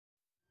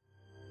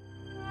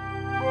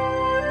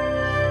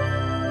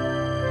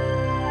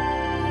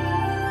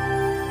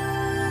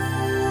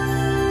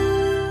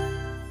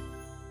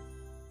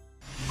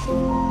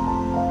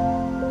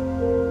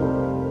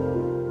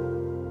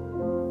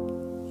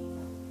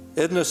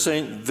Edna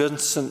St.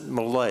 Vincent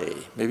Millay,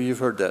 maybe you've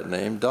heard that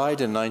name,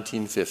 died in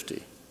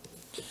 1950.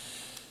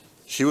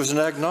 She was an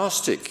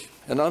agnostic,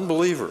 an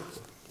unbeliever.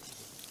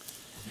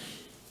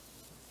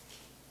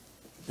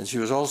 And she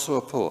was also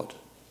a poet.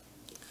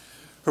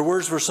 Her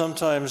words were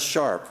sometimes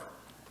sharp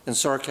and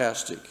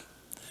sarcastic.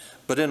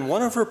 But in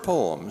one of her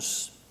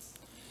poems,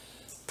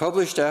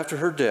 published after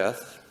her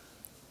death,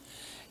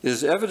 it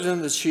is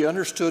evident that she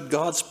understood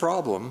God's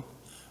problem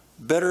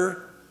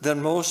better than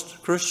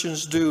most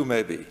Christians do,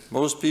 maybe.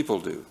 Most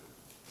people do.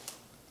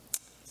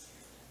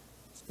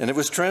 And it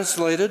was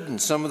translated,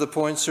 and some of the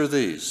points are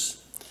these.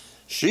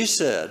 She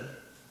said,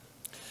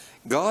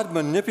 God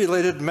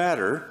manipulated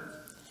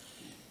matter,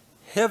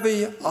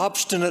 heavy,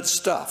 obstinate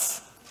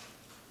stuff.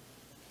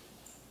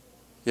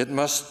 It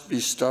must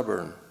be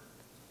stubborn,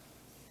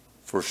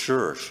 for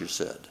sure, she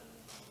said.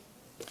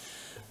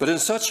 But in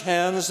such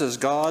hands as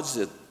God's,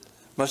 it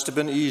must have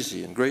been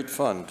easy and great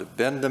fun to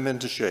bend them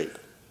into shape,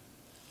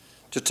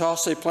 to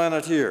toss a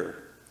planet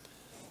here,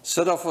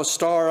 set off a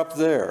star up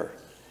there,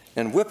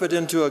 and whip it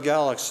into a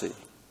galaxy,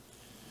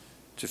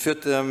 to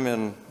fit them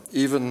in,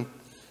 even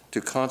to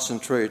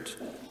concentrate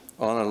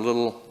on a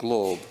little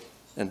globe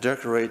and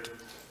decorate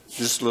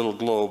this little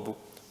globe,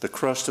 the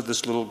crust of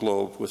this little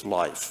globe, with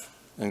life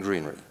and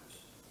greenery.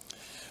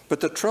 But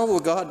the trouble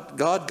God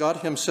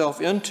got himself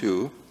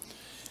into,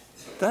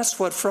 that's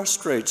what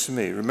frustrates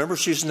me. Remember,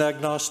 she's an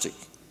agnostic.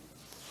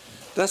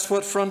 That's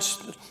what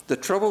the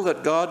trouble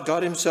that God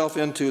got himself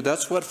into,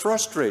 that's what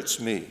frustrates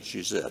me,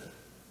 she said.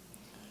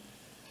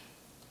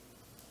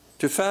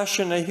 To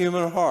fashion a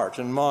human heart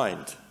and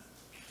mind,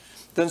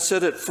 then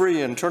set it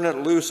free and turn it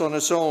loose on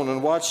its own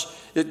and watch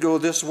it go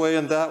this way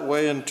and that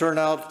way and turn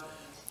out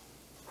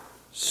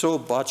so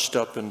botched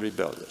up and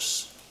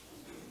rebellious.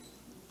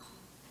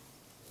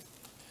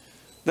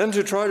 Then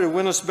to try to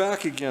win us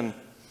back again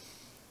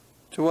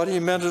to what he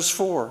meant us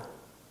for.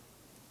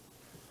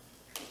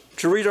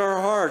 To read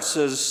our hearts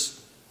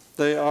as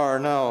they are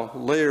now,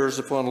 layers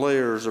upon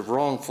layers of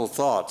wrongful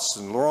thoughts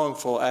and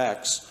wrongful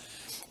acts,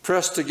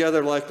 pressed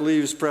together like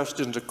leaves pressed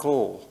into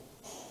coal.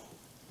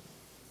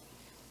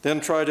 Then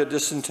try to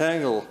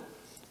disentangle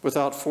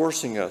without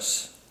forcing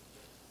us.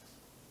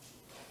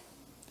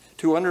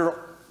 To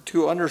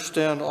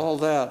understand all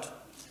that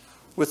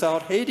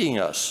without hating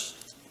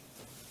us.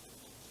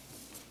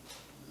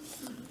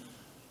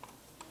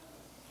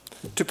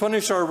 To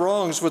punish our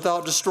wrongs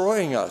without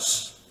destroying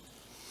us.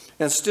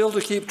 And still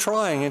to keep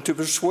trying and to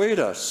persuade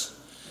us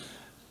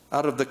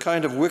out of the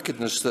kind of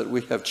wickedness that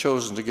we have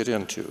chosen to get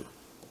into.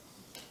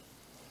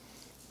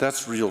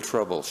 That's real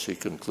trouble, she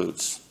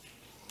concludes.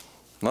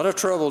 Not a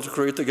trouble to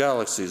create the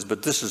galaxies,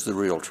 but this is the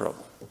real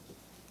trouble.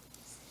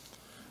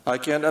 I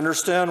can't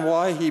understand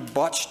why he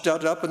botched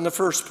that up in the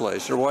first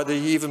place, or why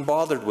he even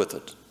bothered with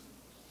it.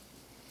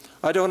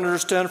 I don't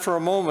understand for a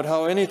moment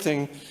how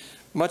anything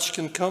much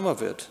can come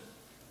of it.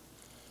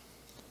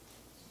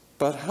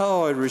 But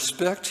how I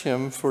respect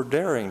him for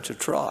daring to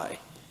try.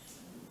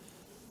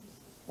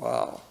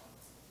 Wow.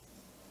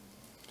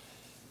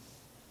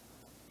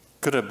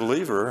 Could a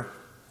believer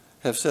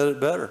have said it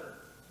better?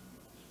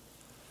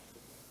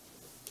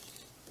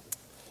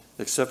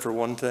 Except for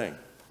one thing.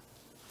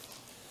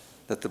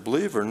 That the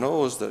believer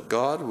knows that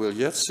God will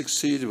yet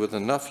succeed with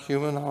enough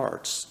human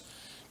hearts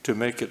to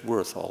make it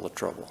worth all the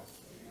trouble.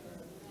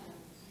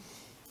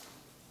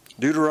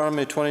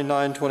 Deuteronomy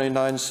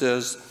 29:29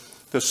 says,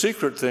 the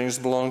secret things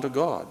belong to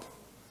God.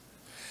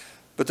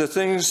 But the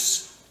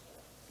things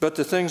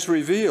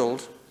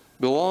revealed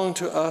belong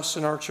to us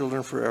and our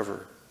children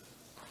forever.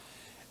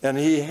 And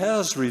he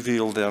has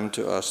revealed them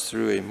to us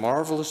through a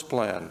marvelous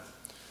plan,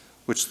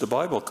 which the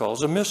Bible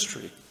calls a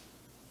mystery.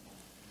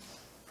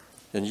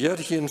 And yet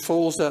he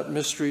unfolds that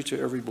mystery to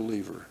every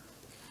believer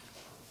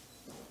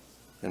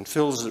and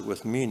fills it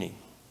with meaning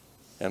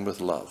and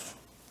with love.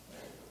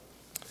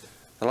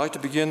 I'd like to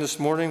begin this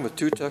morning with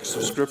two texts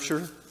of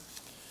Scripture.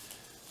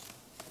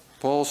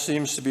 Paul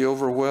seems to be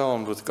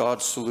overwhelmed with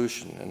God's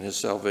solution and his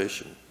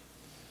salvation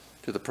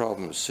to the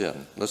problem of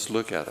sin. Let's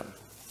look at them.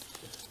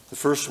 The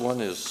first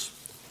one is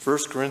 1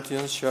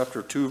 Corinthians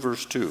chapter 2,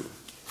 verse 2.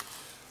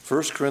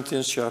 1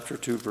 Corinthians chapter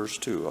 2, verse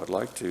 2. I'd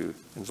like to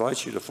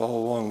invite you to follow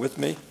along with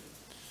me.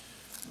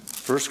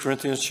 1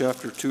 Corinthians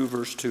chapter 2,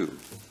 verse 2.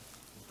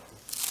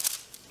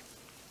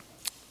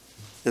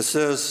 It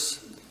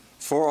says,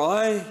 for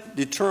I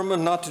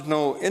determined not to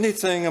know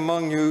anything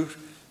among you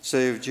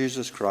save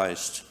Jesus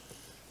Christ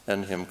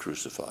and him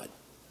crucified.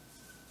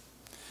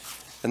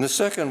 And the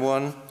second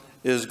one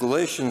is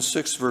Galatians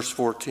 6, verse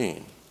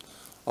 14.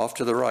 Off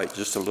to the right,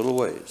 just a little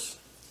ways.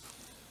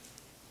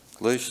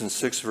 Galatians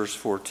 6, verse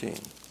 14.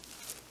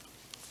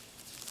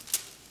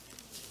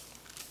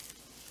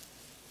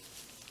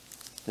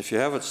 If you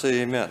have it,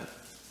 say amen.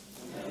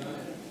 Amen.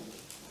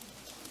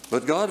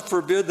 But God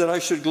forbid that I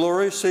should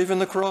glory save in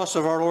the cross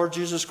of our Lord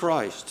Jesus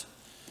Christ,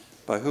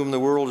 by whom the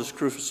world is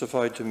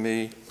crucified to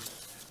me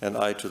and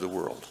I to the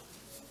world.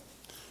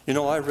 You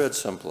know, I read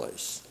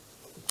someplace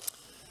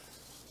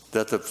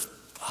that the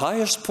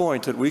highest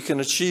point that we can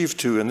achieve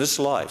to in this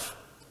life,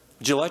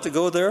 would you like to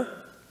go there?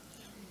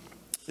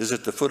 is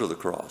at the foot of the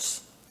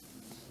cross.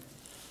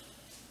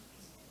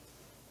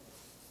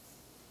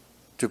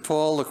 To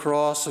Paul, the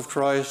cross of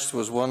Christ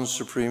was one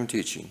supreme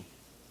teaching.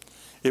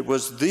 It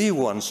was the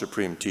one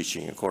supreme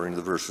teaching, according to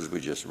the verses we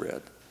just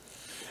read.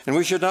 And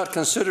we should not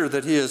consider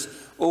that he is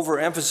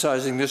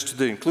overemphasizing this to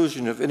the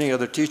inclusion of any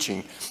other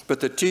teaching, but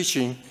the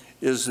teaching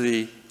is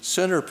the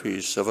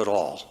centerpiece of it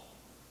all.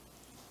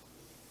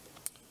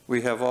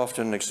 We have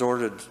often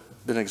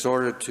been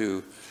exhorted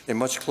to a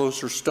much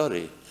closer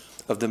study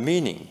of the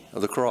meaning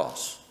of the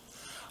cross.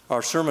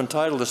 Our sermon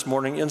title this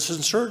morning is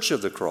In Search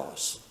of the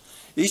Cross.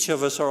 Each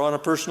of us are on a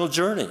personal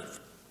journey.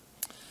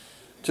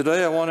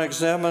 Today I want to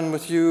examine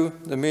with you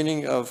the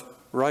meaning of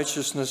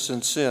righteousness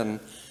and sin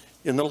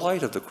in the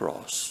light of the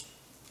cross.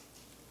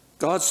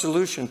 God's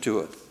solution to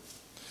it.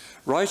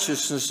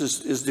 Righteousness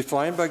is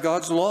defined by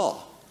God's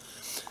law.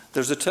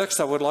 There's a text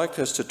I would like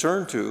us to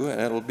turn to,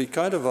 and it'll be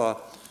kind of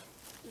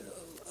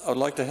I'd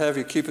like to have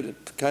you keep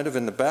it kind of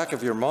in the back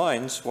of your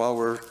minds while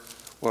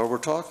we're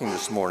talking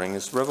this morning.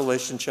 It's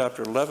Revelation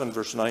chapter 11,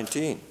 verse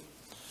 19.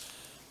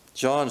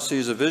 John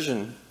sees a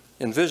vision,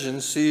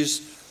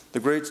 sees the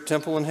great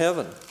temple in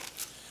heaven.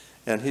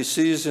 And he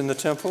sees in the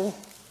temple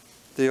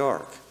the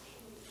ark.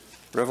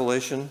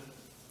 Revelation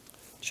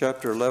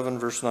chapter 11,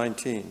 verse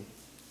 19.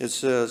 It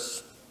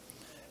says,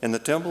 and the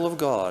temple of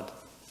God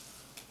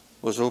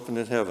was opened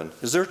in heaven.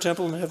 Is there a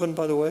temple in heaven,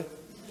 by the way?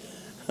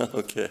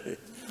 Okay.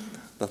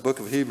 The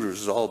book of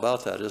Hebrews is all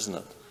about that, isn't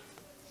it?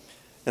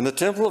 And the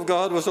temple of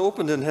God was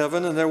opened in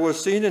heaven, and there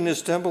was seen in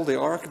his temple the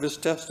ark of his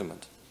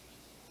testament.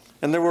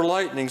 And there were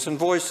lightnings and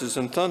voices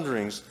and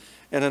thunderings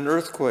and an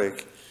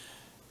earthquake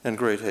and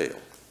great hail.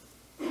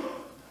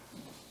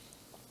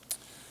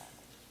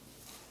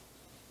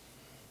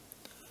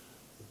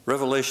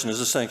 Revelation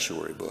is a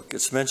sanctuary book.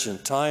 It's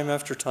mentioned time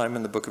after time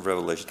in the book of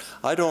Revelation.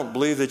 I don't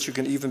believe that you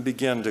can even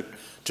begin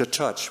to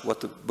touch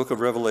what the book of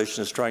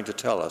Revelation is trying to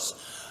tell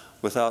us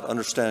without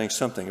understanding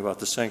something about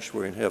the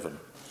sanctuary in heaven,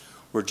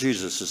 where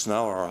Jesus is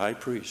now our high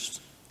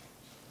priest.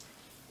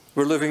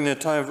 We're living in a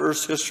time of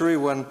earth's history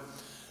when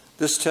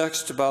this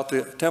text about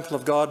the temple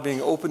of God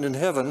being opened in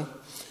heaven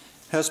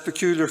has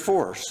peculiar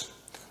force.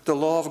 The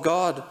law of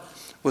God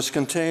was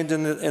contained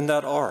in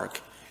that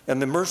ark,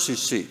 and the mercy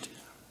seat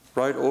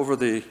right over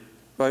the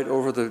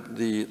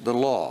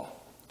law.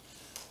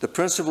 The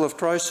principle of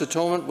Christ's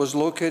atonement was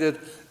located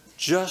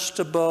just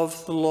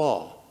above the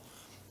law.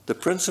 The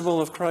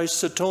principle of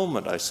Christ's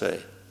atonement, I say.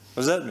 What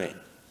does that mean?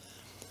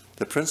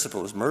 The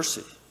principle is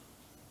mercy.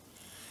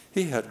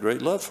 He had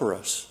great love for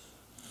us,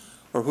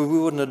 or we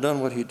wouldn't have done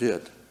what he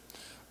did.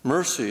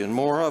 Mercy and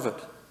more of it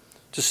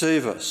to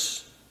save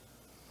us.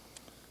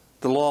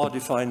 The law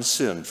defines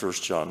sin,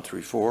 1 John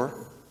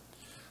 3:4.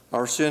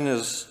 Our sin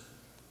is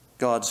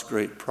God's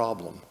great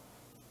problem.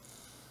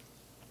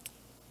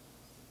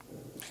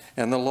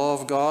 And the law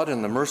of God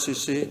and the mercy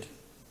seat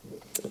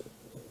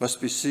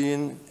must be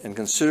seen and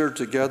considered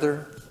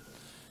together,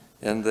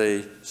 and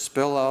they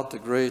spell out the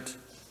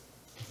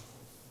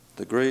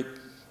great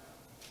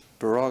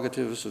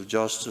prerogatives of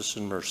justice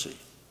and mercy.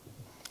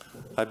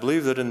 I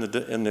believe that in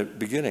the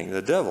beginning,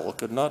 the devil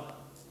could not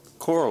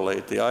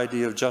correlate the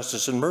idea of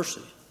justice and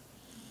mercy.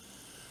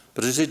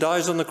 But as he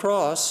dies on the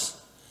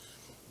cross,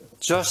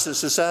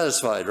 justice is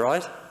satisfied,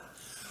 right?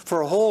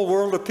 For a whole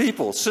world of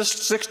people,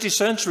 60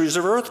 centuries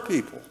of earth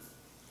people,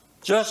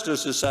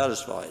 justice is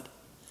satisfied.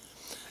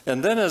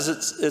 And then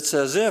it's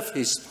as if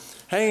he's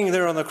hanging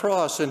there on the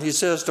cross, and he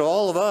says to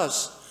all of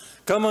us,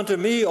 come unto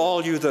me,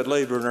 all you that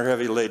labor and are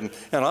heavy laden,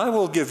 and I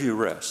will give you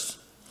rest.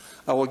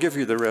 I will give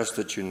you the rest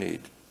that you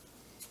need.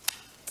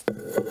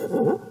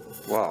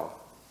 Wow.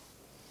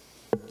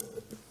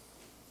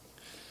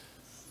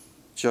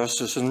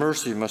 Justice and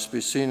mercy must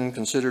be seen and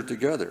considered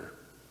together.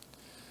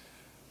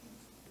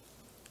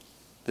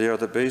 They are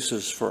the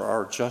basis for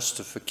our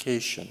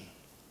justification.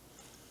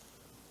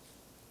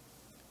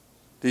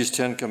 These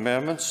 10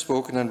 commandments,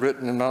 spoken and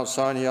written in Mount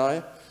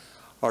Sinai,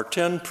 are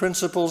 10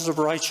 principles of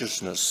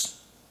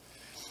righteousness,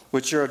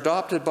 which are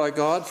adopted by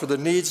God for the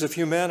needs of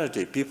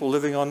humanity, people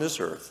living on this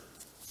earth.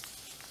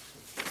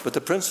 But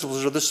the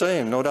principles are the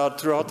same, no doubt,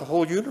 throughout the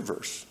whole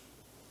universe.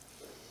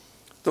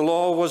 The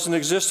law was in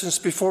existence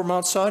before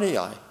Mount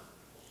Sinai,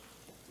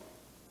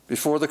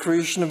 before the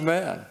creation of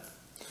man.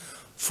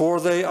 For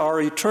they are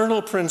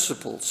eternal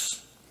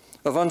principles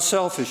of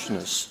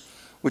unselfishness,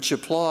 which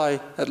apply,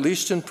 at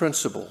least in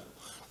principle,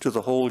 to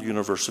the whole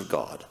universe of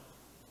God.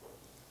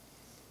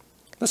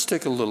 Let's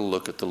take a little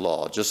look at the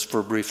law, just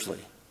for briefly.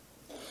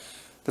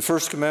 The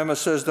first commandment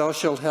says, thou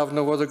shalt have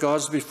no other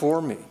gods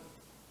before me.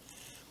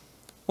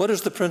 What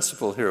is the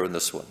principle here in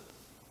this one?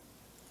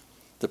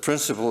 The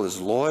principle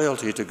is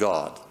loyalty to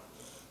God.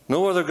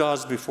 No other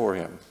gods before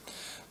him.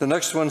 The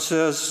next one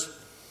says,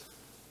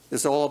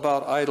 it's all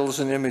about idols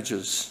and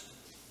images,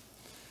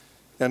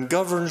 and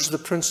governs the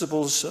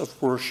principles of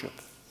worship.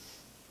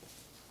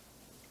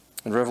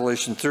 In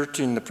Revelation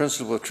 13, the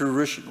principle of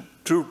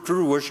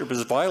true worship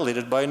is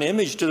violated by an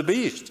image to the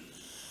beast.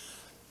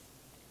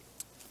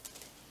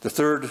 The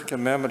third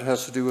commandment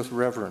has to do with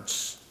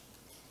reverence.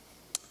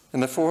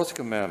 And the fourth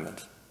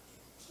commandment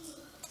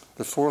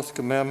The fourth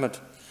commandment,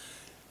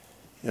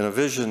 in a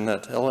vision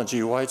that Ellen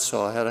G. White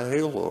saw, had a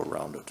halo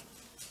around it.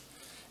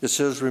 It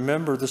says,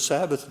 remember the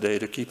Sabbath day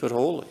to keep it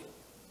holy.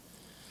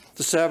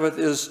 The Sabbath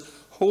is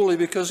holy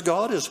because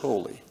God is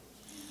holy.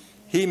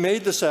 He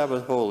made the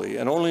Sabbath holy,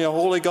 and only a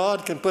holy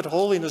God can put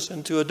holiness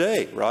into a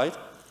day, right?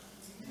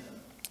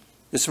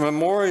 It's a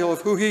memorial of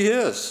who He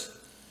is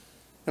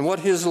and what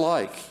He is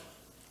like.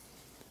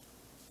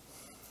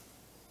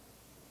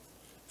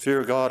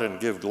 Fear God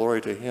and give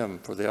glory to Him,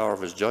 for the hour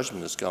of His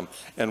judgment has come,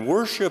 and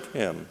worship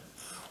Him.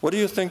 What do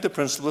you think the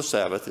principle of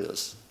Sabbath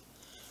is?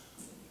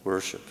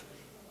 Worship.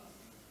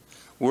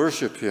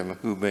 Worship Him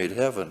who made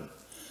heaven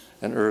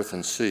and earth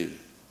and sea.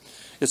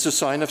 It's a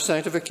sign of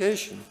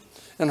sanctification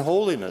and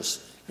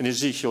holiness in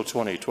Ezekiel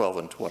 20:12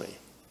 and 20.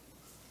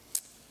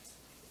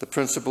 The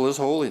principle is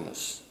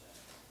holiness.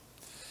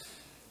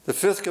 The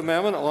fifth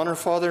commandment, honor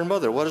father and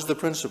mother. What is the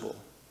principle?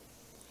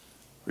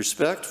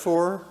 Respect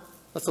for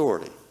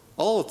authority.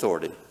 All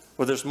authority.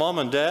 Whether it's mom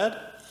and dad,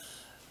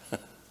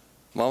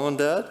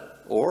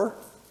 or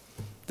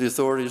the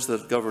authorities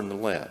that govern the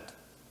land.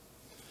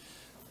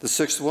 The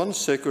sixth one,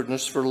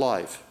 sacredness for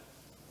life.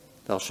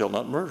 Thou shalt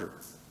not murder.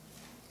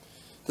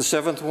 The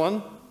seventh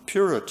one,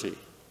 purity.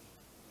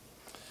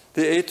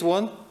 The eighth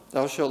one,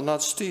 thou shalt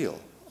not steal.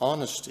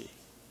 Honesty.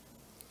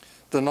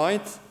 The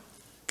ninth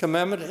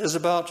commandment is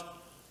about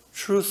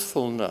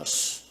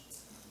truthfulness.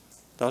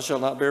 Thou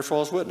shalt not bear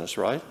false witness,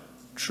 right?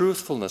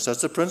 Truthfulness,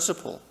 that's the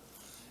principle.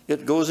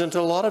 It goes into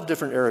a lot of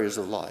different areas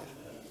of life.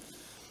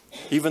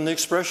 Even the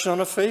expression on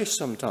a face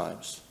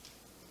sometimes.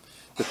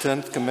 The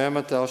 10th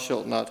commandment, thou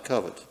shalt not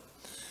covet.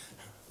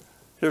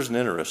 Here's an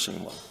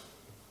interesting one.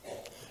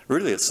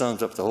 Really, it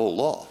sums up the whole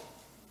law.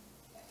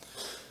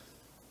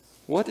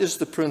 What is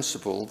the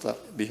principle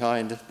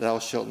behind thou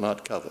shalt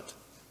not covet?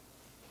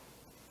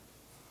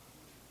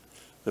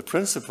 The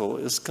principle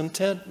is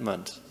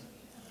contentment.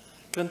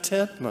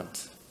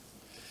 Contentment.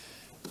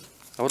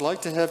 I would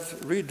like to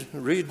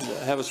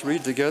have us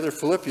read together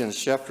Philippians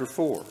chapter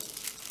 4.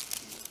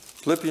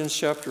 Philippians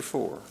chapter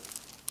 4,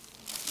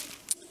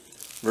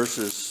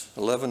 verses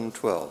 11 and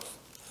 12.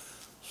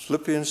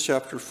 Philippians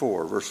chapter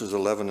 4, verses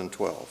 11 and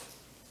 12.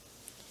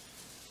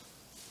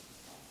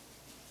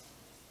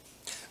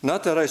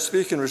 Not that I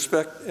speak in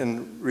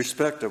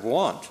respect of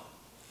want,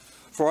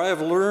 for I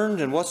have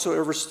learned in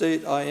whatsoever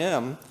state I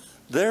am,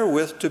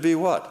 therewith to be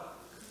what?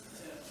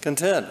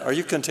 Content. Are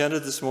you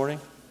contented this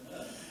morning?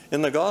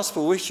 In the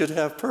gospel, we should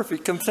have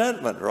perfect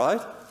contentment, right?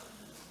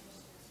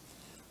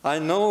 I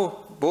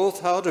know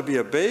both how to be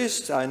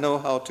abased, I know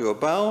how to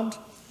abound.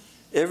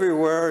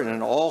 Everywhere and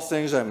in all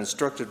things I am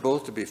instructed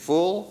both to be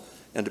full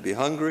and to be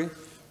hungry,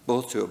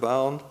 both to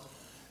abound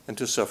and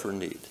to suffer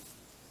need.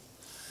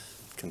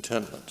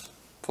 Contentment.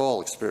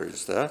 Paul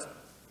experienced that.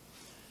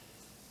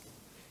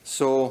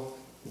 So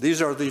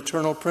these are the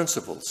eternal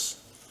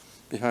principles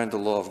behind the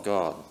law of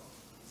God.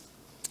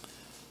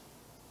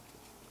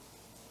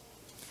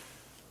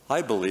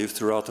 I believe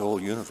throughout the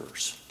whole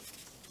universe.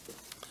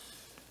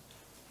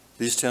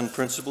 These 10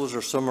 principles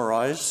are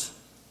summarized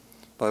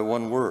by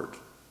one word.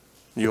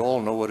 You all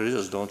know what it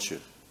is, don't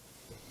you?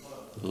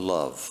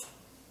 Love.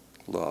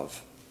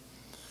 Love.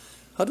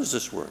 How does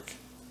this work?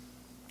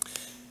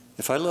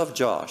 If I love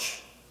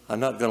Josh, I'm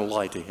not going to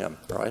lie to him,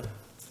 right?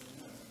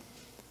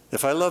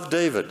 If I love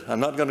David, I'm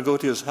not going to go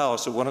to his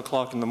house at 1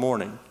 o'clock in the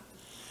morning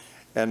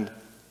and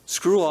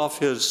screw off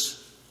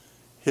his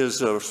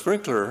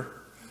sprinkler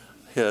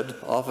head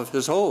off of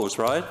his hose,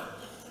 right?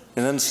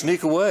 And then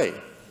sneak away.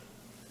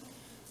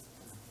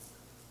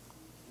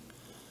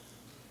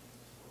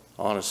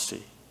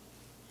 Honesty.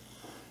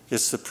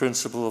 It's the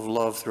principle of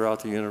love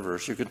throughout the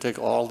universe. You can take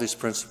all these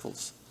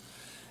principles,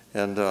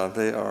 and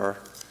they are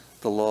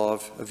the law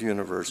of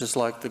universe. It's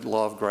like the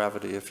law of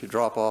gravity. If you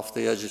drop off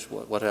the edges,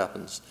 what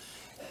happens?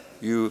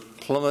 You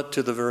plummet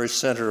to the very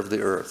center of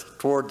the earth,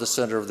 toward the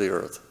center of the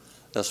earth.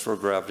 That's where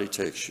gravity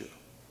takes you.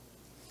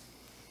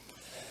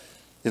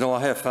 You know,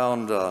 I have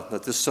found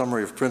that this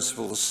summary of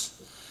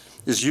principles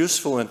is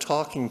useful in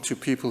talking to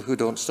people who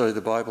don't study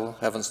the Bible,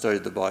 haven't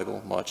studied the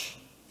Bible much.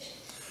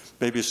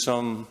 Maybe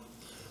some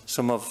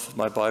of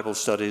my Bible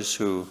studies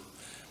who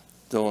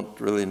don't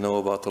really know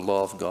about the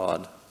law of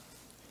God.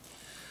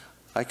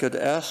 I could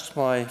ask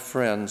my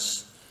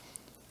friends,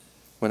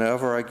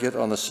 whenever I get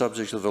on the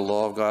subject of the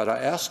law of God, I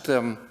ask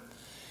them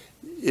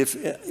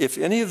if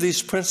any of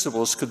these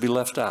principles could be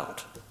left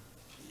out.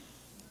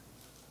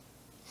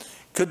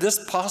 Could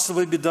this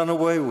possibly be done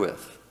away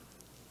with?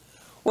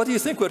 What do you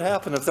think would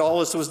happen if all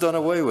this was done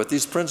away with,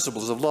 these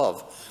principles of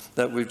love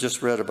that we've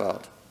just read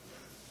about?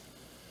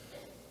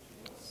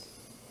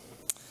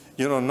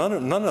 You know,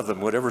 none of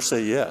them would ever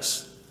say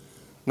yes.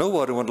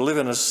 Nobody would live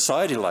in a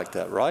society like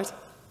that, right?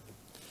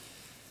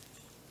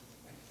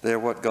 They're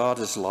what God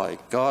is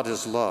like. God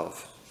is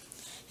love.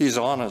 He's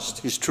honest.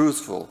 He's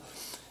truthful.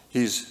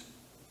 He's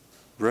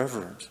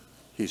reverent.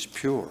 He's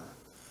pure.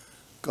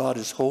 God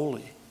is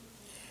holy.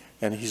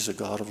 And He's a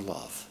God of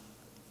love.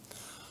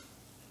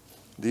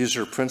 These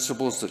are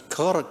principles that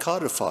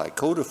codify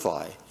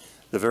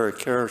the very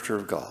character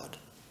of God.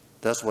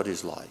 That's what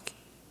He's like.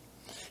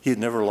 He'd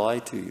never lie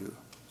to you.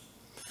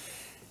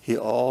 He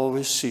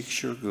always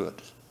seeks your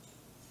good.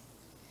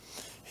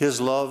 His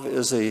love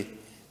is a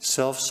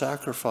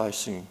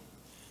self-sacrificing,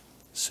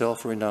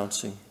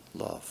 self-renouncing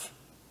love.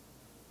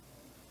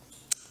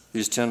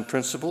 These 10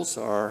 principles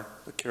are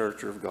the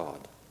character of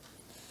God.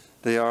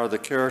 They are the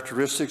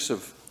characteristics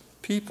of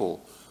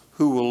people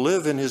who will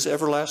live in his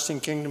everlasting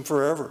kingdom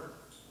forever.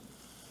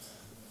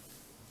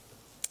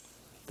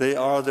 They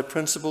are the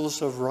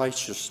principles of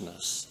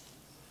righteousness.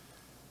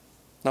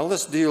 Now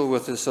let's deal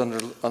with this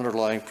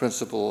underlying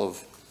principle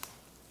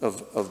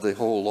of the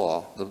whole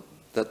law,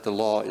 that the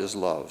law is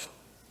love.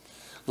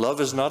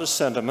 Love is not a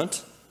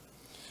sentiment.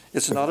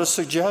 It's not a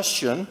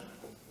suggestion.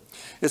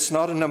 It's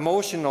not an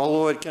emotion,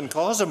 although it can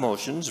cause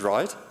emotions,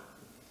 right?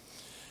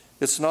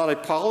 It's not a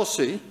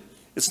policy.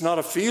 It's not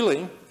a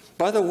feeling.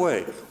 By the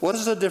way, what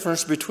is the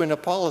difference between a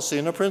policy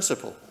and a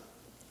principle?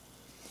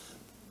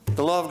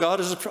 The law of God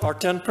is our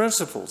 10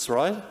 principles,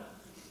 right?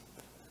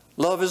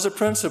 Love is a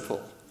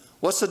principle.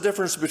 What's the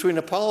difference between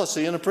a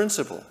policy and a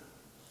principle?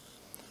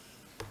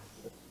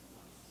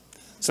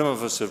 Some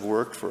of us have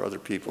worked for other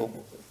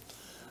people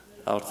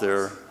out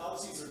there.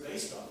 Policies are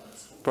based on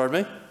principle.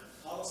 Pardon me?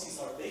 Policies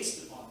are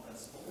based upon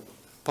principle.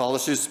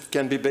 Policies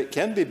can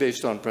be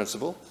based on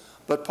principle,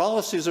 but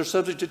policies are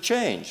subject to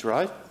change,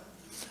 right?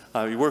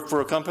 You work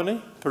for a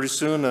company, pretty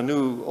soon a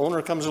new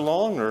owner comes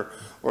along,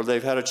 or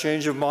they've had a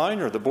change of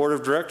mind, or the board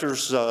of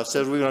directors says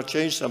we're going to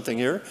change something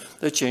here.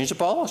 They change the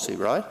policy,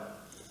 right?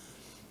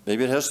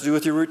 Maybe it has to do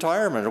with your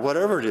retirement or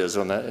whatever it is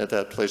at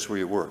that place where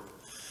you work.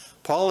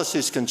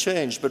 Policies can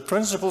change, but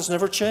principles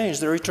never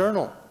change. They're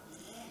eternal.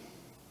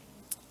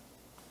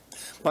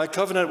 My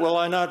covenant will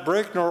I not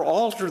break, nor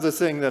alter the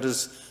thing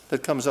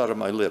that comes out of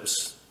my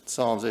lips.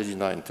 Psalms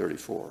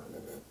 89:34.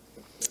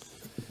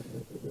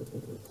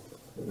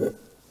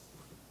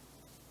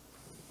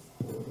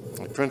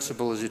 The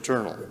principle is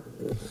eternal.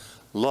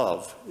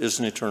 Love is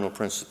an eternal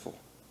principle.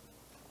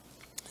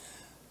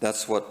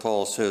 That's what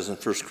Paul says in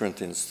 1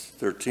 Corinthians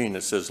 13.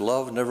 It says,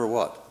 love never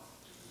what?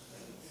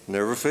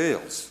 Never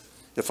fails.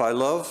 If I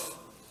love,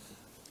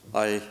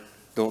 I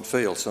don't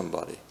fail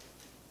somebody.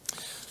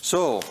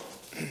 So,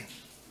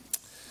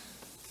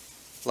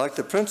 like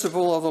the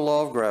principle of the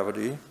law of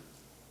gravity,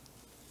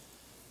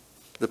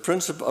 a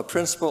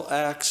principle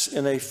acts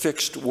in a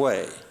fixed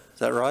way. Is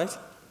that right?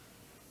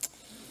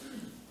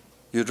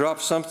 You drop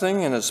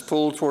something and it's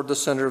pulled toward the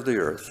center of the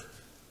earth.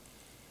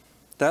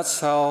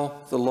 That's how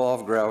the law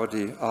of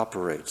gravity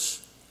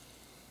operates.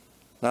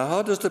 Now,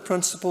 how does the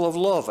principle of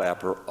love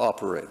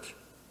operate?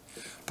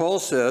 Paul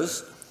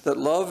says that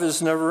love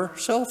is never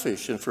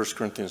selfish in 1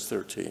 Corinthians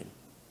 13.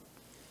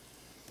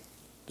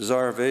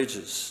 Desire of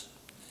ages.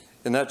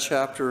 In that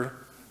chapter,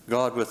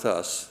 God with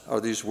us,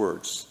 are these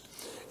words.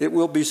 It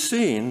will be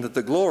seen that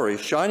the glory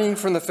shining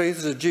from the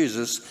faces of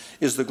Jesus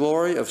is the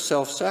glory of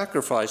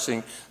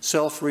self-sacrificing,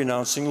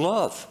 self-renouncing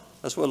love.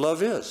 That's what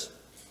love is.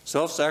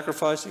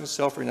 Self-sacrificing,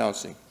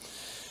 self-renouncing.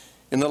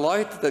 In the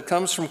light that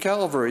comes from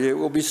Calvary, it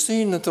will be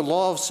seen that the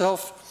law of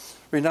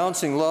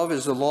self-renouncing love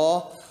is the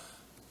law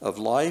of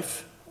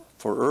life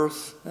for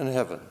earth and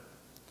heaven.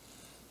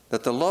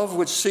 That the love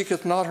which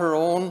seeketh not her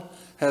own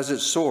has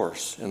its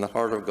source in the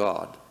heart of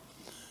God,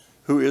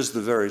 who is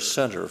the very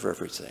center of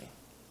everything.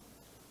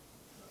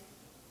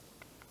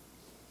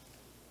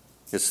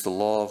 It's the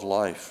law of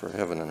life for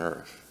heaven and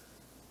earth.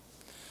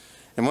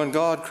 And when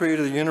God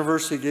created the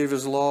universe, he gave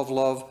his law of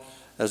love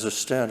as a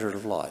standard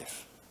of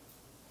life.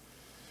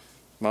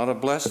 Mount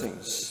of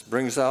Blessings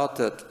brings out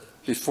that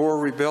before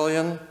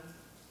rebellion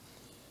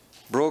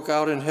broke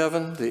out in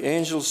heaven, the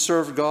angels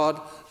served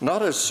God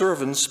not as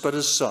servants, but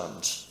as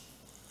sons.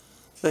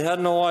 They had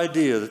no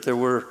idea that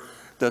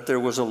there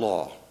was a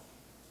law.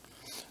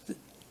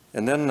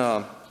 And then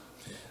a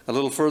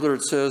little further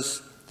it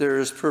says, there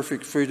is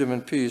perfect freedom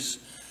and peace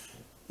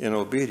in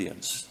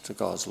obedience to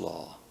God's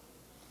law.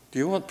 Do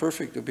you want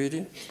perfect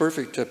obedience,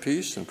 perfect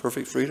peace and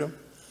perfect freedom?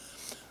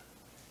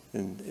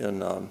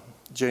 In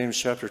James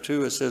chapter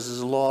 2, it says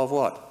it's a law of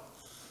what?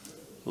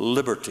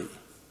 Liberty,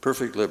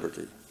 perfect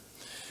liberty.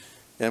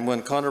 And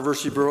when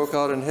controversy broke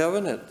out in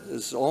heaven, it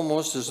is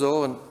almost as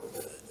though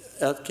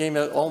it came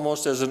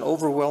almost as an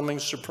overwhelming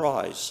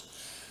surprise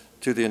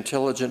to the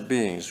intelligent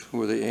beings who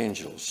were the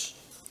angels,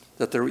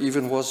 that there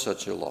even was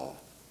such a law.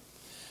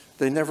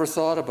 They never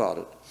thought about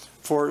it,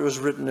 for it was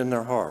written in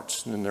their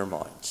hearts and in their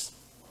minds.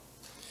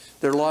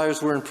 Their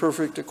lives were in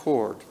perfect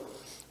accord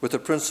with the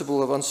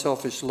principle of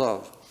unselfish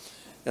love,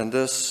 and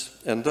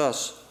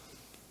thus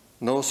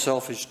no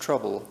selfish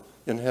trouble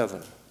in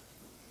heaven.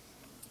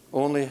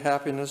 Only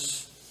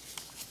happiness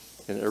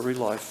in every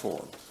life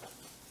form.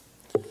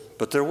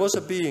 But there was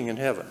a being in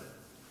heaven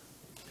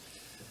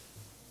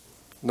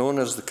known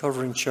as the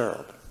covering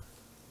cherub.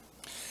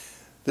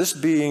 This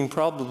being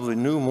probably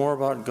knew more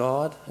about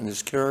God and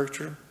his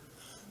character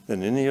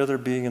than any other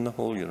being in the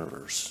whole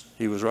universe.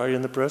 He was right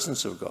in the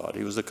presence of God.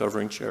 He was the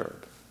covering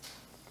cherub.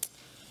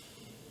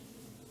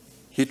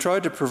 He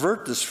tried to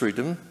pervert this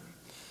freedom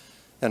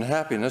and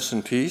happiness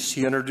and peace.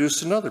 He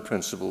introduced another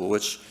principle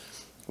which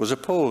was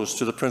opposed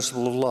to the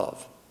principle of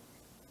love.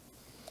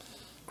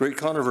 Great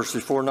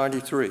Controversy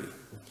 493.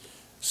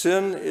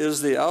 Sin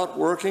is the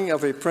outworking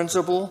of a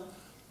principle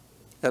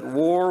at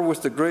war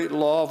with the great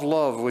law of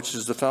love, which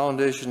is the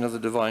foundation of the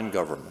divine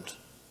government.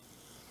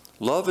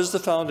 Love is the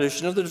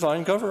foundation of the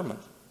divine government.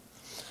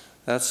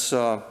 That's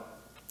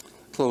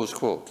close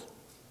quote.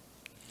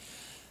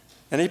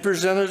 And he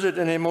presented it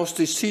in a most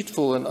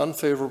deceitful and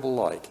unfavorable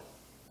light.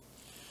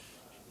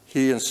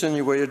 He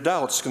insinuated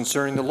doubts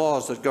concerning the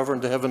laws that govern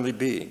the heavenly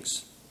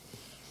beings.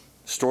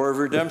 Story of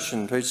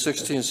Redemption, page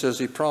 16, says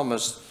he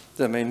promised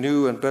them a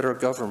new and better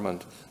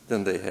government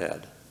than they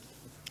had.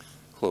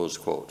 Close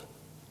quote.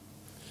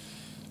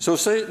 So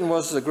Satan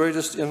was the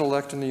greatest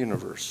intellect in the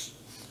universe,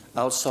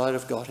 outside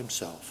of God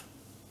himself.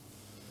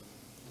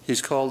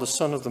 He's called the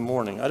son of the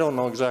morning. I don't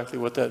know exactly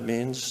what that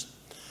means,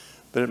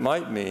 but it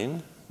might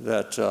mean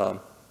that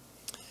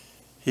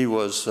he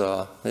was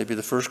maybe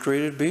the first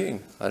created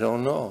being. I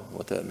don't know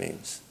what that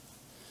means.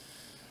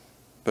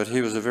 But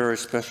he was a very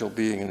special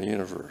being in the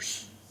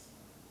universe,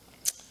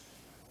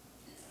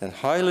 and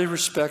highly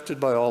respected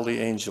by all the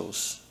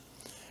angels.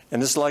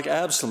 And it's like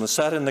Absalom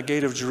sat in the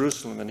gate of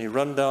Jerusalem and he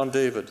run down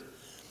David.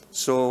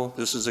 So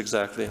this is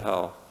exactly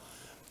how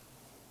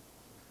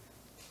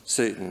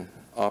Satan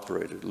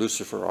operated,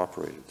 Lucifer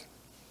operated.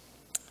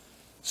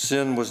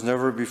 Sin was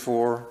never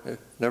before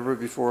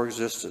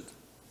existed.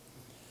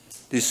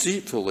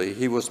 Deceitfully,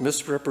 he was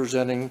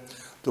misrepresenting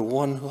the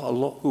one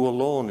who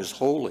alone is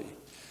holy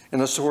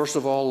and the source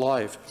of all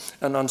life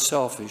and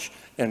unselfish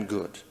and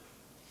good.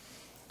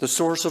 The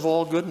source of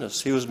all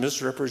goodness. He was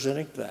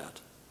misrepresenting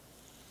that.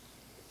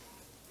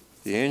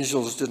 The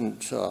angels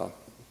didn't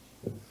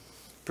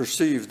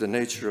perceive the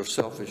nature of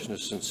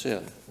selfishness and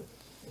sin.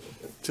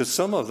 To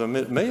some of them,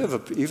 it may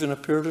have even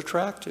appeared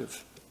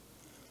attractive.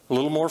 A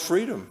little more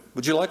freedom.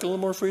 Would you like a little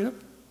more freedom?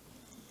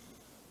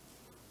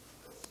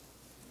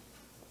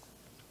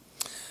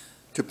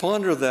 To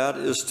ponder that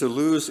is to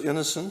lose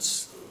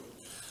innocence.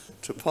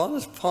 To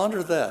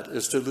ponder that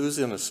is to lose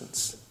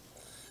innocence.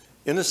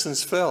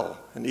 Innocence fell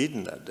in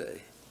Eden that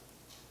day,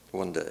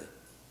 one day.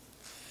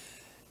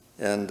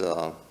 And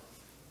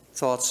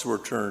thoughts were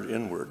turned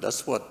inward.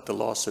 That's what the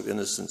loss of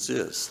innocence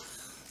is.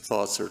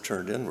 Thoughts are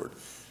turned inward.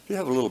 If you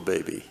have a little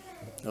baby,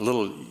 a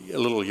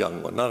little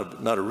young one,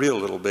 not a real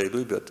little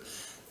baby, but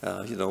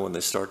you know, when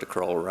they start to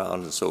crawl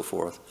around and so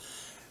forth,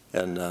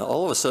 and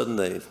all of a sudden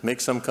they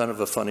make some kind of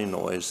a funny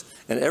noise,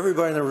 and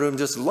everybody in the room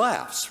just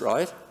laughs,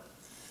 right?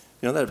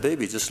 You know, that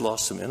baby just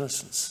lost some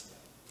innocence.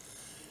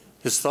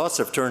 His thoughts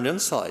have turned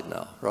inside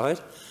now,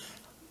 right?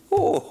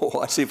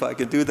 Oh, I see if I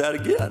can do that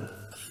again.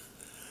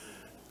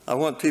 I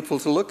want people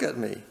to look at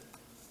me.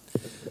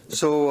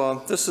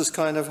 So this is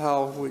kind of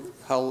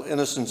how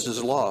innocence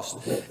is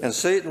lost. And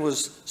Satan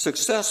was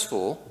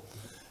successful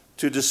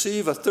to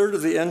deceive a third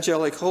of the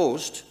angelic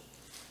host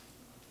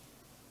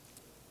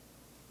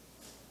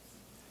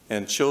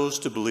and chose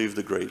to believe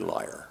the great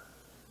liar.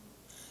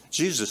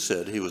 Jesus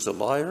said he was a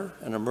liar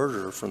and a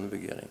murderer from the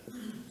beginning.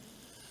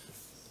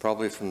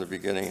 Probably from the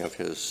beginning of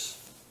his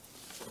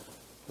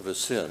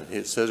sin.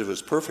 He said he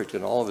was perfect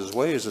in all of his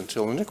ways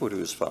until iniquity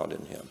was found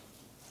in him.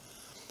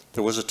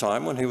 There was a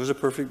time when he was a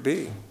perfect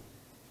being.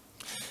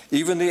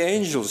 Even the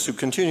angels who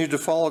continued to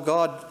follow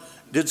God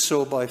did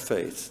so by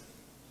faith.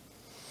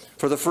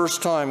 For the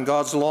first time,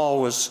 God's law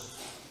was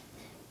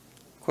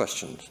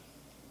questioned.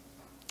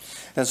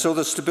 And so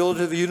the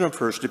stability of the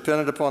universe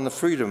depended upon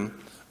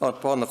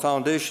the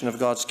foundation of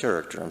God's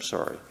character,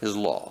 his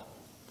law.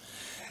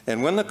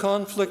 And when the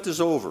conflict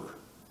is over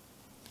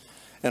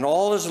and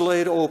all is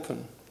laid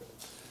open,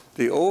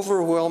 the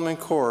overwhelming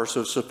chorus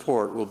of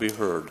support will be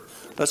heard.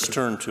 Let's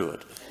turn to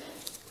it.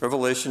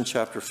 Revelation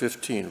chapter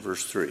 15,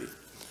 verse 3.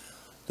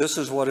 This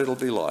is what it'll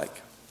be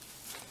like.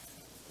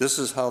 This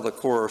is how the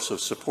chorus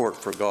of support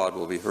for God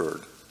will be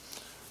heard.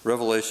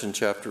 Revelation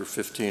chapter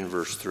 15,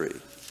 verse 3.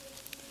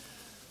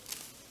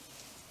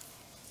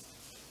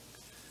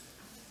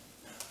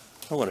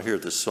 I want to hear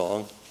this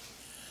song.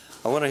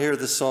 I want to hear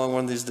this song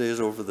one of these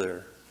days over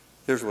there.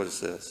 Here's what it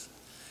says.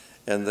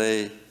 And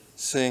they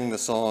sing the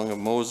song of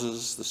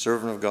Moses, the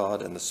servant of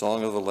God, and the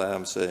song of the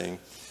Lamb, saying,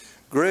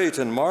 Great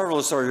and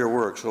marvelous are your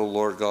works, O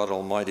Lord God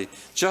Almighty.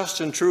 Just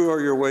and true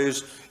are your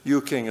ways, you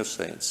King of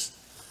saints.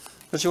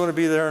 Don't you want to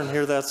be there and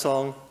hear that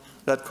song,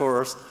 that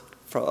chorus,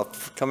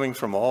 coming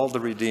from all the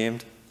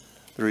redeemed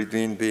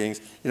beings?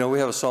 You know, we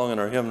have a song in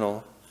our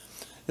hymnal.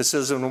 It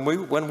says,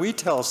 when we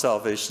tell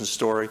salvation's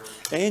story,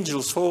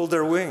 angels fold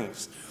their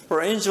wings.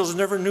 For angels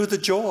never knew the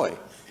joy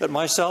that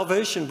my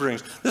salvation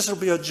brings. This will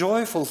be a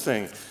joyful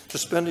thing to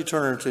spend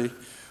eternity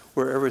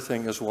where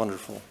everything is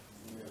wonderful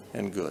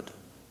and good.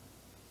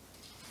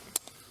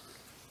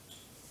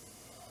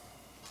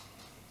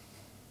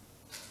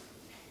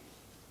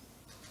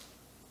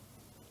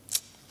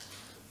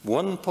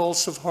 One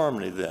pulse of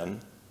harmony,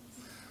 then,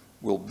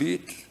 will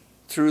beat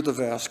through the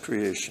vast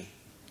creation.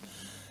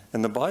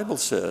 And the Bible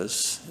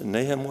says in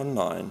Nahum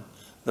 1:9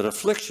 that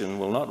affliction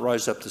will not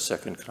rise up the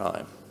second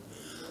time.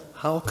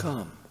 How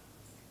come?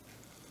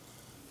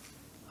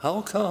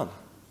 How come?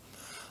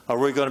 Are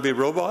we going to be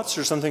robots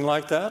or something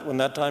like that when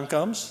that time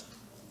comes?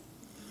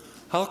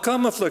 How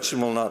come affliction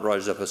will not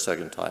rise up a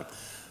second time?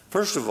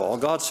 First of all,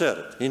 God said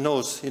it. He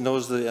knows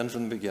the end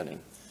from the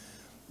beginning.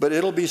 But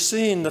it'll be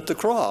seen that the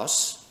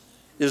cross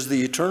is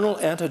the eternal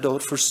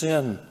antidote for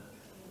sin.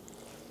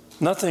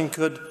 Nothing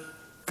could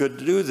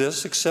do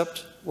this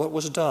except what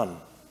was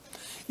done.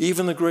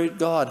 Even the great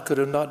God could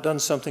have not done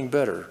something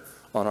better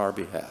on our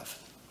behalf.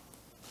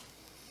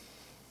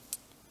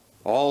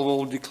 All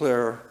will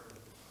declare,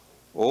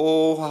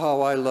 "Oh,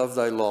 how I love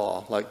thy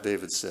law," like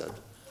David said.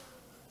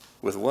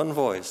 With one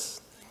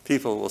voice,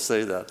 people will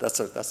say that. That's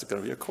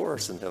going to be a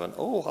chorus in heaven.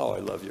 "Oh, how I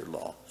love your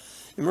law."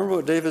 You remember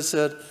what David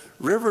said?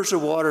 "Rivers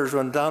of waters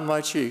run down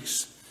my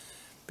cheeks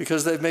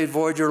because they've made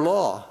void your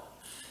law."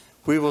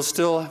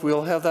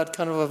 We'll have that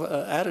kind of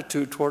an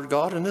attitude toward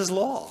God and his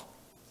law.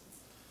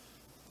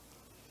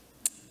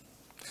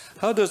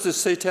 How does this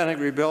satanic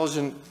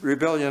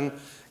rebellion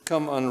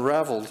come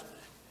unraveled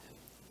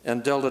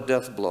and dealt a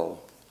death blow?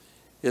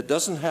 It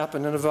doesn't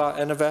happen in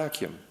a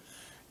vacuum.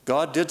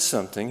 God did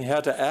something. He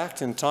had to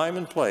act in time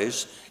and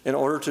place in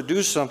order to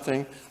do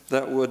something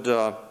that would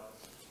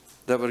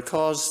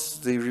cause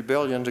the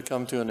rebellion to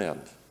come to an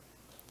end.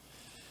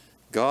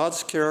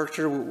 God's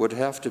character would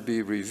have to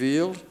be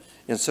revealed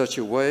in such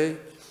a way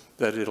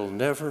that it'll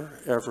never,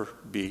 ever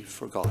be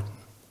forgotten.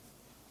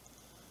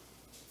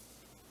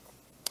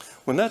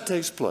 When that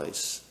took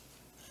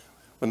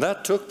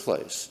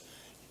place,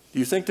 do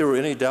you think there were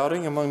any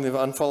doubting among the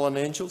unfallen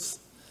angels?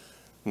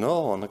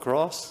 No, on the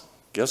cross,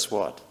 guess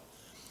what?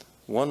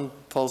 One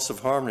pulse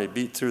of harmony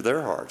beat through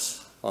their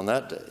hearts on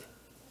that day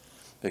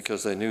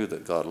because they knew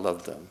that God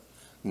loved them.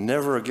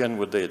 Never again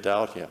would they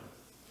doubt him.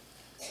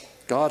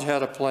 God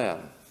had a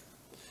plan.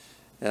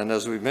 And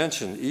as we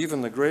mentioned,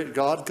 even the great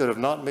God could have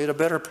not made a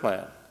better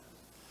plan.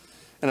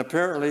 And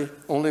apparently,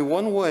 only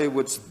one way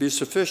would be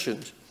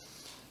sufficient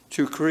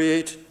to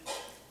create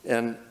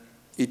an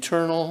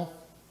eternal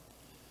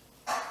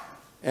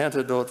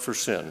antidote for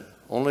sin.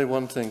 Only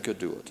one thing could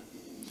do it.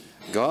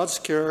 God's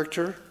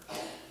character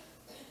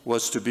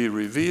was to be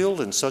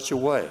revealed in such a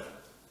way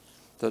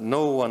that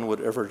no one would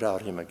ever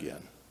doubt him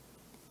again.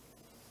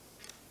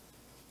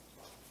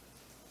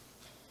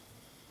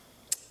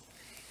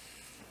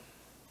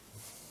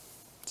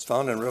 It's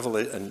found in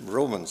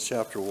Romans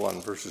chapter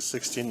 1, verses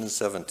 16 and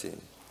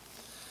 17.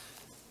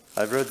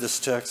 I've read this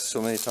text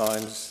so many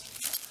times,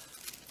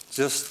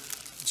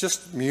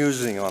 just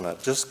musing on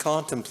it, just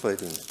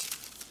contemplating it.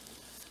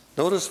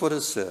 Notice what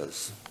it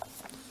says.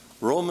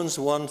 Romans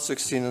 1,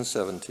 16 and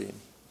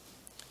 17.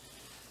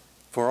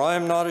 For I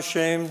am not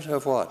ashamed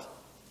of what?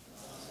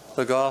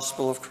 The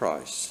gospel of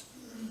Christ.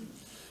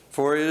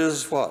 For it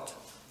is what?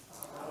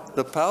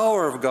 The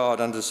power of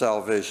God unto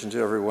salvation to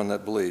everyone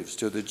that believes,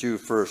 to the Jew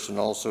first and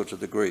also to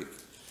the Greek.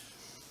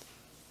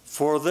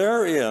 For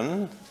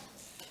therein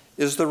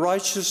is the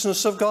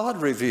righteousness of God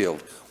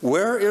revealed.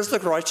 Where is the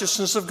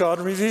righteousness of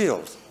God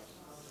revealed?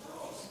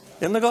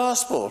 In the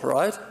gospel,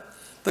 right?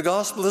 The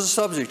gospel is the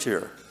subject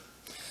here.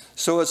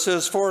 So it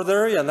says, for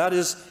therein, that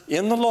is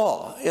in the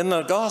law, in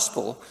the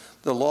gospel,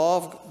 the law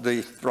of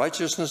the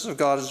righteousness of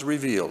God is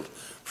revealed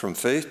from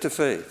faith to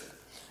faith.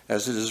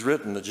 As it is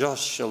written, the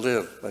just shall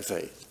live by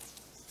faith.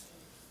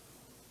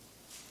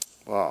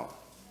 Wow.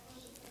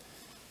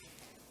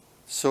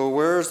 So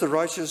where is the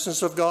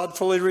righteousness of God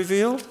fully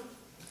revealed?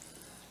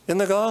 In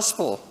the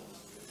gospel.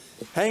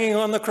 Hanging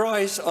on the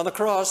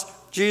cross,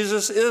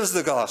 Jesus is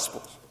the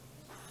gospel.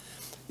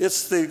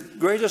 It's the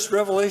greatest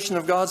revelation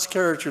of God's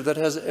character that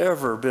has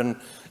ever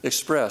been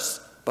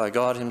expressed by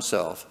God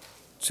himself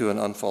to an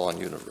unfallen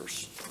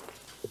universe.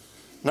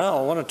 Now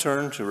I want to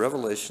turn to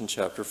Revelation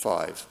chapter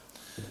 5.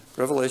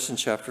 Revelation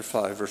chapter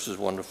 5, verses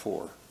 1 to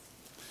 4.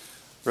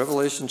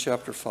 Revelation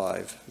chapter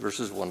 5,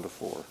 verses 1 to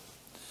 4.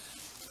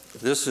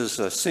 This is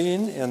a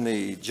scene in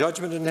the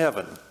judgment in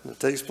heaven that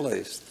takes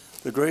place.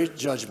 The great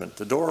judgment.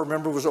 The door,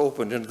 remember, was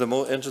opened into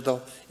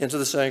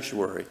the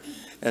sanctuary.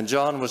 And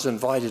John was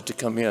invited to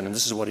come in, and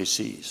this is what he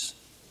sees.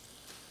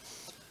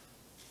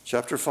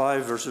 Chapter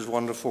 5, verses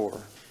 1 to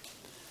 4.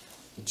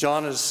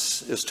 John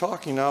is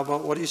talking now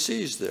about what he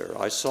sees there.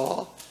 I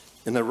saw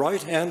in the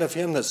right hand of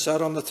him that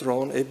sat on the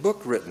throne a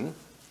book written,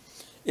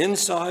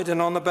 inside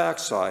and on the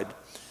backside,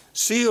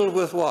 sealed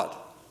with what?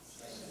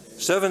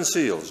 7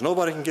 seals.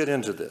 Nobody can get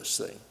into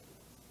this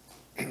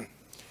thing.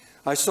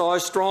 I saw a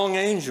strong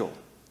angel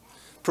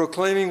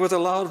proclaiming with a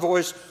loud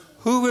voice,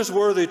 who is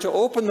worthy to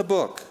open the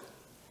book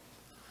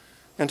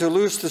and to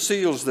loose the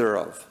seals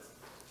thereof?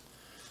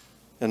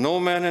 And no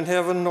man in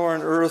heaven nor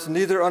in earth,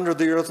 neither under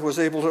the earth, was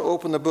able to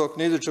open the book,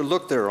 neither to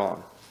look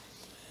thereon.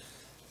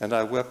 And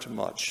I wept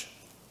much.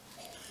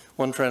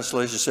 One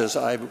translation says,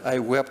 I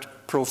wept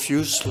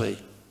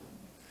profusely,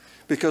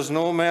 because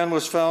no man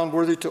was found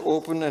worthy to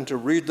open and to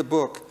read the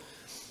book,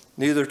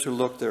 neither to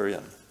look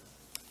therein.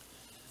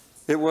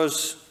 It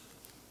was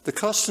the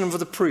custom of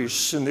the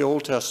priests in the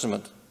Old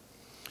Testament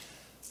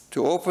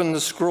to open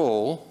the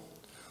scroll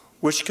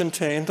which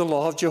contained the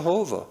law of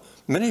Jehovah.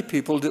 Many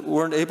people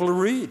weren't able to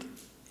read.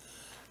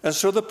 And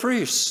so the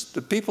priests,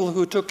 the people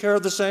who took care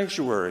of the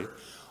sanctuary,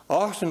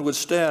 often would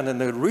stand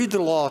and they would read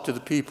the law to the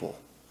people.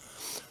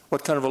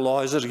 What kind of a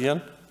law is it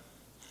again?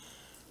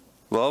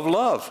 Law of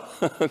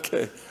love.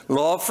 Okay.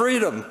 Law of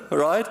freedom,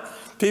 right?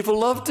 People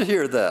love to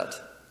hear that.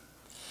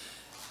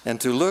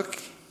 And to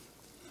look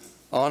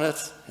on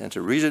it and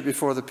to read it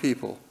before the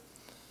people.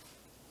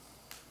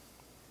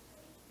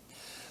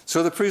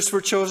 So the priests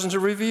were chosen to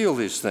reveal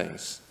these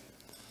things.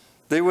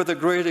 They were the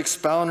great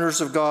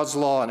expounders of God's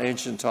law in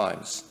ancient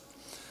times.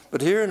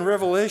 But here in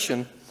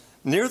Revelation,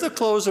 near the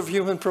close of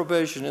human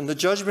probation, in the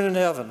judgment in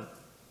heaven,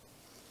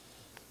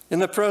 in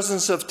the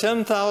presence of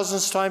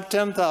 10,000s times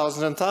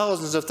 10,000 and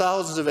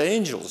thousands of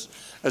angels,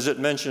 as it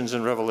mentions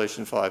in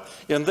Revelation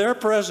 5, in their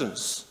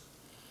presence,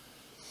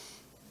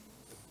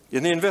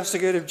 in the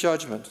investigative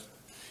judgment,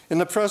 in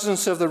the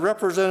presence of the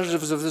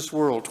representatives of this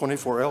world,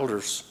 24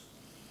 elders,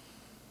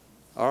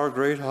 our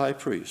great high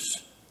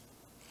priest,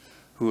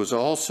 who is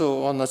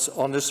also on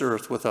this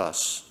earth with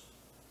us,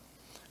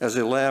 as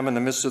a lamb in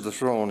the midst of the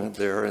throne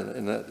there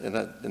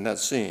in that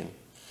scene.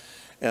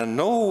 And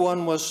no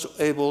one was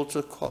able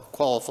to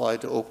qualify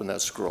to open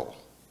that scroll.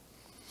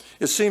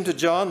 It seemed to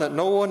John that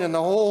no one in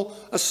the whole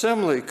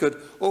assembly could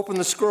open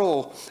the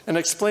scroll and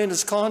explain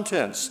its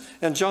contents.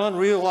 And John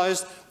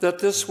realized that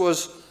this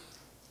was,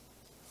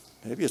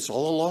 maybe it's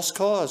all a lost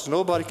cause.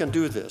 Nobody can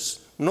do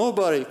this.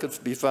 Nobody could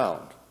be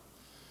found.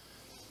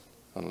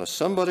 Unless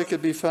somebody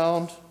could be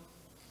found,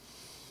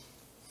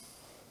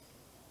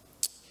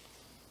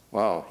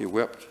 wow, he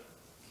wept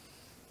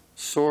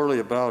sorely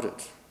about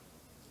it.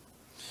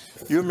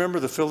 You remember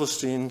the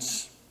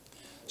Philistines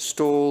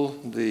stole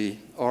the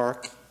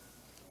ark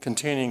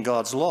containing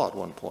God's law at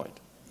one point.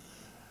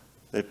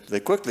 They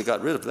quickly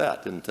got rid of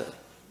that, didn't they?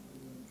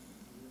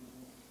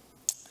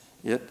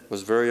 It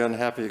was a very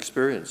unhappy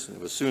experience, and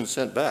it was soon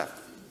sent back.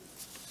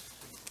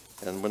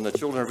 And when the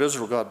children of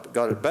Israel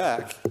got it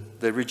back,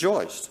 they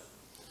rejoiced.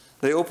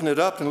 They opened it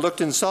up and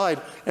looked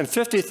inside, and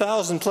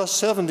 50,000 plus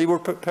 70 were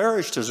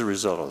perished as a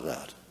result of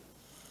that.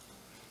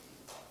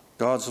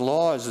 God's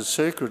law is as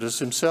sacred as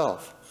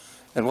himself.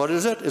 And what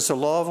is it? It's a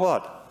law of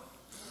what?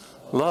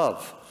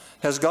 Love.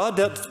 Has God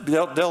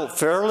dealt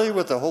fairly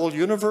with the whole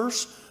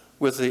universe,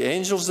 with the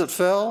angels that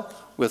fell,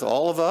 with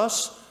all of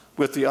us,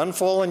 with the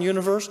unfallen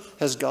universe?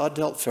 Has God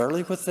dealt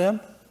fairly with them?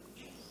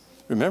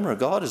 Remember,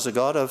 God is a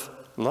God of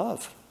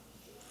love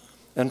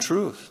and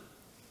truth.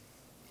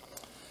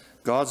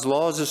 God's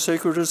law is as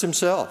sacred as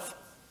himself.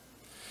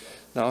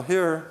 Now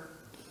here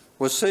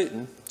was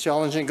Satan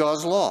challenging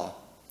God's law,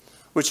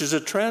 which is a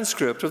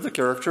transcript of the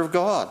character of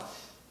God.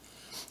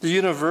 The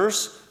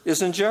universe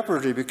is in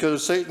jeopardy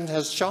because Satan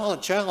has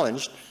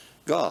challenged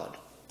God.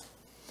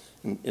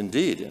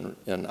 Indeed,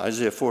 in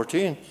Isaiah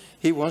 14,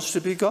 he wants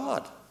to be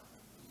God.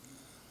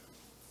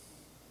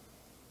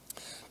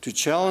 To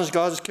challenge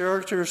God's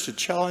character is to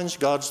challenge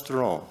God's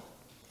throne.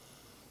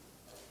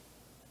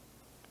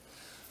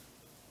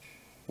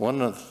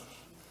 One of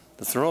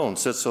the throne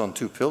sits on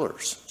two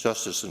pillars,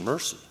 justice and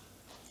mercy.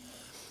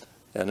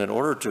 And in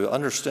order to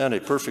understand a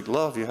perfect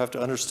love, you have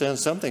to understand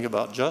something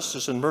about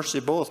justice and mercy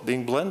both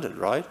being blended,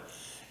 right?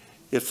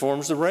 It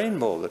forms the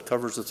rainbow that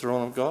covers the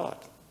throne of God.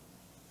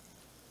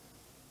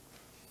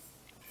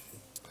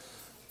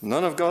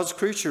 None of God's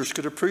creatures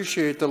could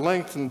appreciate the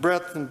length and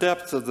breadth and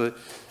depth of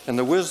and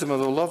the wisdom of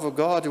the love of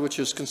God, which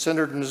is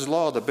considered in his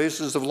law, the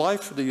basis of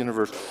life for the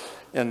universe.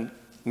 And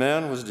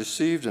man was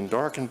deceived and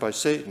darkened by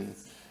Satan.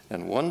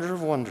 And wonder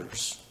of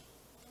wonders,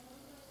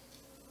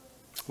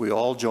 we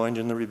all joined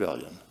in the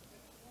rebellion.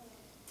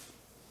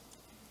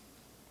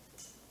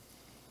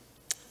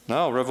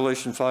 Now,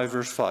 Revelation 5,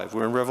 verse 5.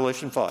 We're in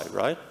Revelation 5,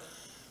 right?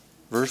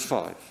 Verse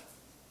 5.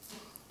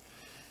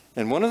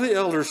 And one of the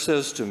elders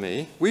says to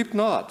me, "Weep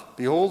not.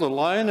 Behold, the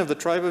Lion of the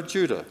tribe of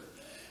Judah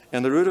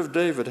and the root of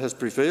David has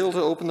prevailed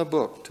to open the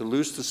book, to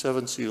loose the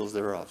seven seals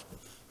thereof."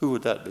 Who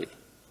would that be?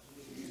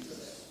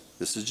 Jesus.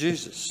 This is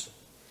Jesus.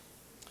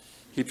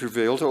 He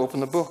prevailed to open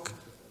the book.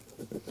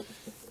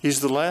 He's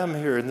the Lamb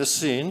here in this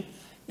scene,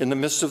 in the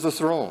midst of the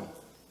throne.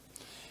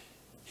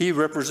 He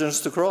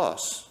represents the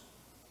cross.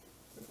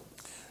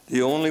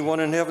 The only one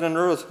in heaven and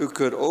earth who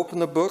could open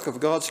the book of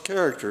God's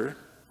character.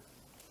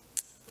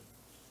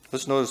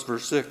 Let's notice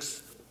verse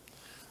 6.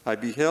 I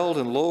beheld,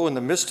 and lo, in the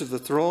midst of the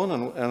throne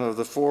and of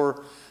the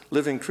four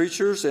living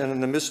creatures, and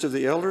in the midst of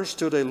the elders,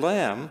 stood a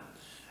lamb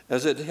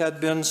as it had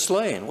been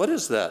slain. What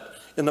is that?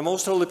 In the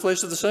most holy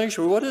place of the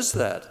sanctuary, what is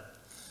that?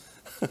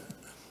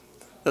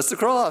 That's the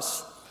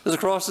cross. The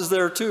cross is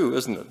there too,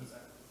 isn't it?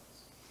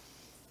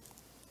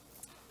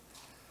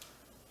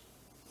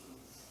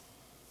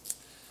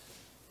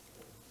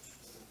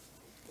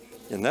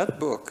 In that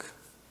book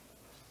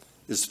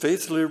is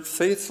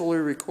faithfully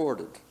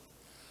recorded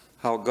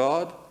how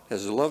God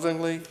has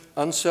lovingly,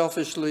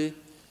 unselfishly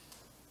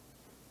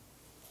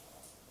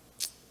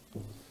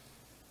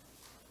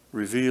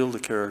revealed the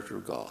character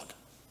of God.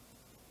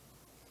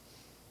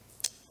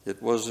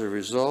 It was a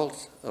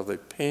result of a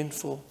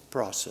painful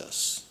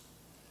process.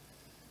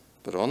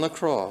 But on the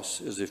cross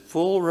is a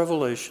full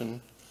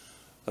revelation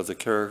of the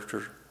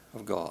character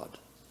of God.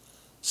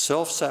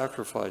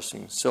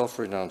 Self-sacrificing,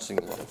 self-renouncing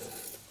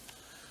love.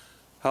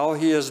 how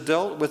he has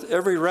dealt with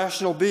every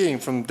rational being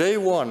from day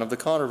one of the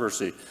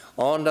controversy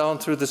on down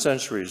through the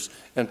centuries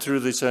and through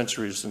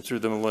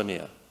the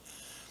millennia.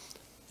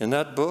 In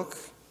that book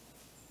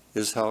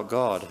is how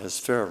God has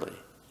fairly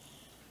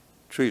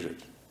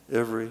treated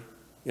every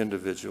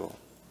individual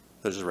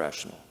that is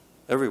rational.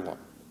 Everyone.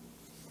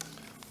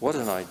 What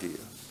an idea.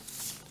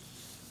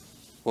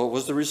 What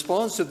was the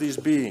response of these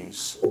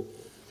beings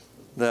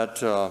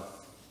that are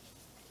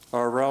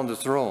around the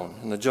throne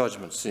in the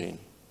judgment scene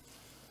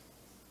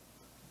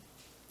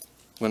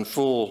when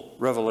full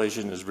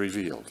revelation is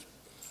revealed?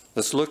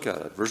 Let's look at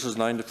it. Verses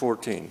 9 to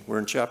 14. We're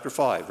in chapter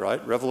 5,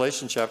 right?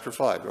 Revelation chapter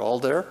 5. You're all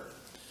there?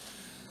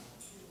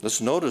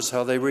 Let's notice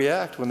how they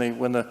react when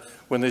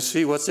they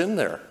see what's in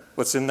there,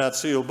 what's in that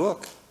sealed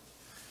book.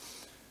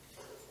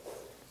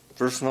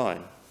 Verse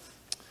 9.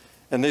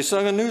 And they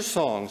sung a new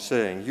song,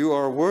 saying, You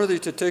are worthy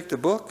to take the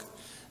book,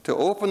 to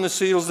open the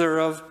seals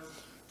thereof,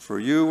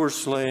 for you were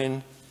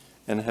slain,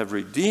 and have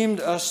redeemed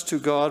us to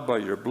God by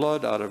your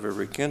blood out of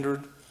every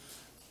kindred,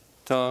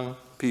 tongue,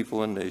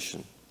 people, and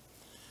nation,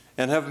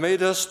 and have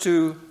made us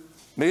to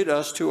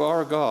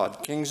our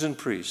God kings and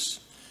priests,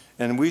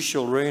 and we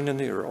shall reign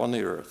on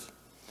the earth.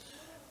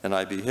 And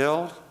I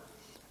beheld,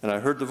 and I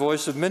heard the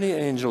voice of many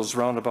angels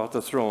round about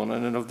the throne,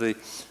 and of the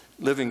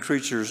living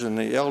creatures and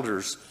the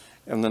elders,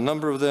 and the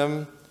number of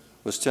them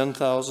was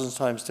 10,000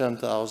 times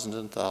 10,000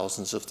 and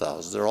thousands of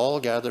thousands. They're all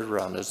gathered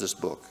around as this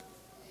book,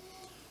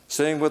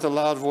 saying with a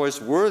loud voice,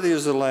 Worthy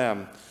is the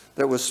Lamb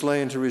that was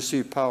slain to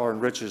receive power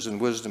and riches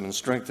and wisdom and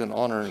strength and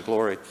honor and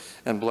glory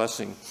and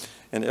blessing.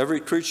 And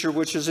every creature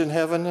which is in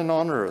heaven and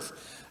on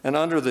earth and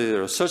under the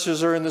earth, such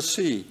as are in the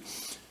sea,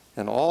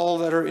 and all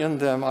that are in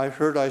them, I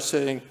heard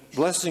saying,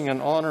 Blessing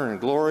and honor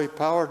and glory,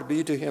 power to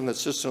be to him that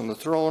sits on the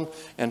throne,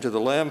 and to the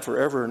Lamb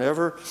forever and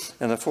ever.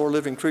 And the four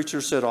living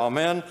creatures said,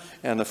 Amen.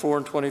 And the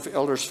 24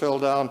 elders fell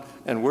down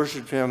and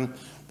worshipped him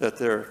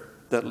that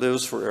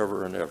lives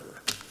forever and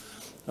ever.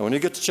 And when you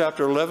get to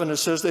chapter 11, it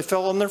says they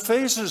fell on their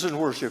faces and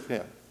worshiped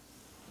him.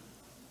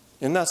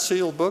 In that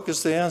sealed book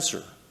is the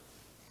answer.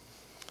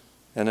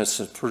 And it's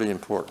pretty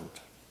important.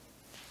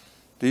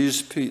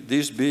 These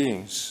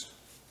beings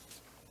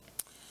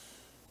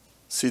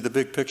see the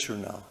big picture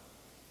now.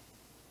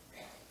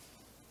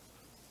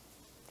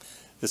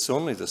 It's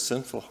only the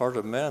sinful heart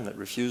of man that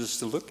refuses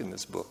to look in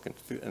this book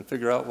and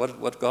figure out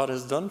what God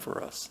has done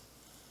for us.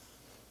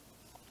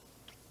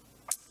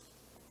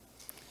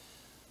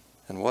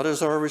 And what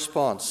is our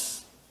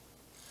response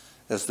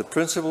as the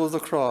principle of the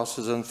cross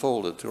is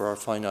unfolded to our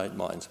finite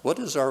minds? What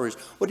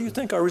do you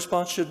think our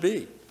response should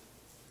be?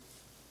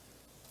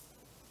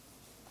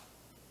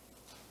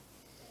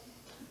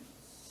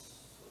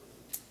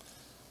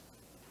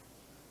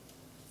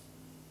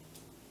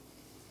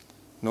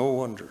 No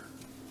wonder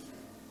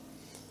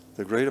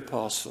the great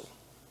apostle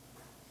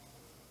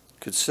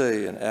could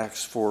say in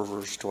Acts 4,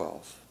 verse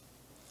 12.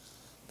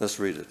 Let's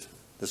read it.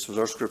 This was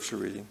our scripture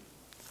reading.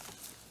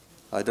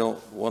 I don't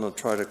want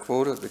to try to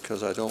quote it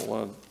because I don't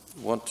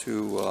want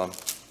to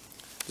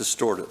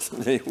distort it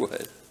in any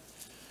way.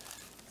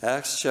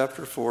 Acts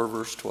chapter 4,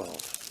 verse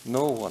 12.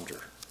 No wonder.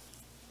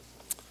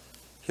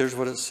 Here's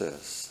what it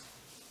says.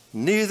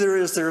 Neither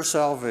is there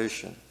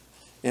salvation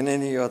in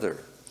any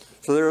other,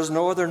 for there is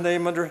no other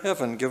name under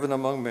heaven given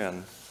among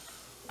men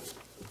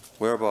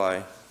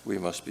whereby we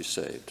must be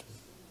saved.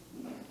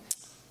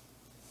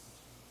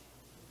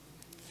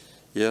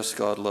 Yes,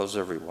 God loves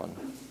everyone.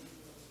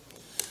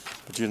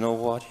 But you know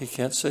what? He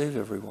can't save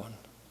everyone.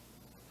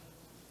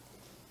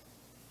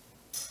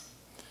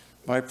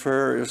 My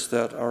prayer is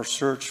that our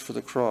search for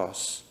the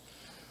cross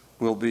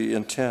will be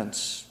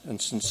intense and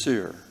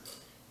sincere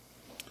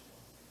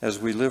as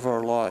we live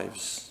our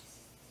lives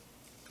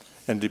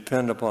and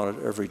depend upon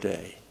it every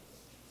day.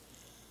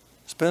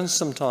 Spend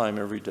some time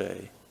every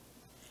day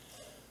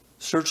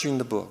searching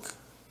the book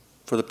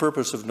for the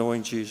purpose of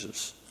knowing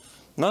Jesus.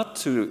 Not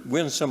to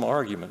win some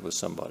argument with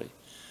somebody,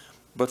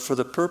 but for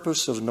the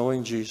purpose of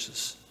knowing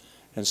Jesus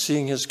and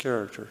seeing his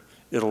character.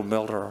 It'll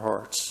melt our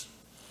hearts.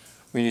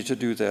 We need to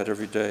do that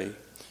every day.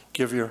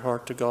 Give your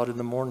heart to God in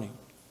the morning.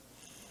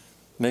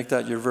 Make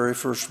that your very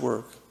first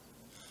work.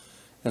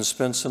 And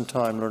spend some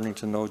time learning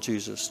to know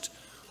Jesus.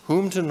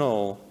 Whom to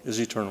know is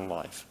eternal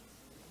life.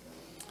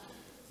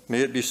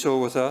 May it be so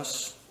with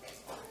us.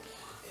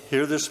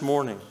 Here this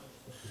morning,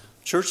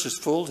 church is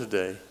full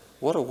today.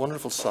 What a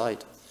wonderful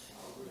sight.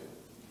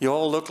 You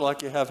all look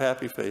like you have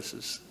happy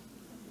faces.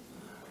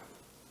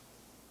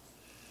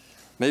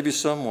 Maybe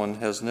someone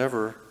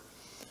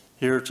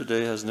here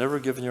today has never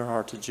given your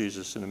heart to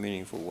Jesus in a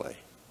meaningful way.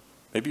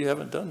 Maybe you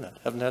haven't done that,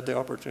 haven't had the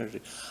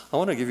opportunity. I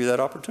want to give you that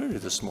opportunity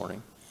this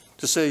morning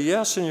to say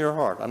yes in your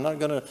heart. I'm not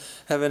going to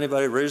have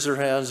anybody raise their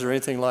hands or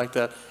anything like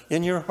that.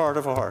 In your heart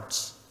of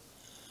hearts.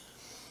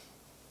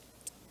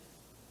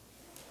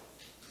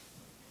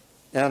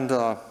 And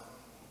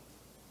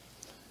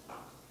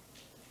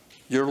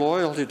your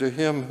loyalty to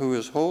him who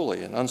is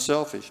holy and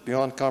unselfish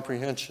beyond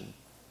comprehension.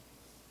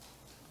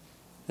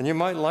 And you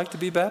might like to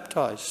be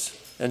baptized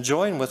and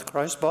join with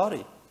Christ's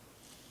body.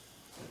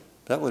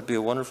 That would be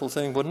a wonderful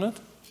thing, wouldn't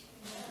it?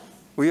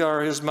 We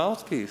are his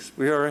mouthpiece.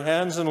 We are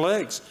hands and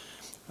legs.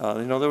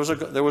 There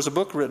was a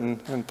book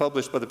written and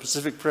published by the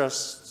Pacific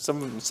Press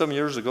some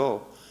years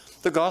ago,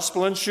 The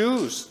Gospel in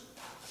Shoes.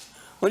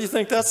 What do you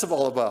think that's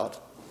all about?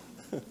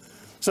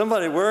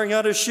 Somebody wearing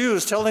out his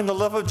shoes, telling the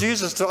love of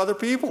Jesus to other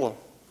people.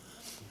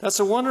 That's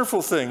a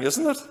wonderful thing,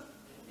 isn't it?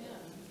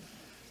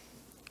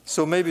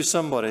 So maybe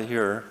somebody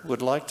here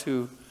would like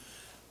to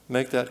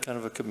make that kind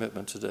of a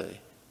commitment today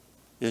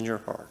in your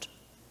heart.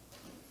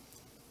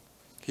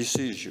 He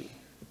sees you.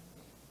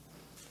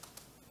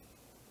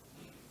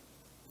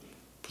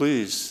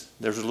 Please,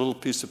 there's a little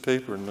piece of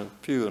paper in the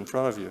pew in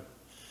front of you.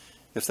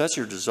 If that's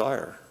your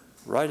desire,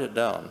 write it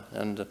down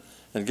and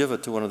give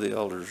it to one of the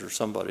elders or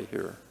somebody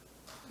here,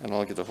 and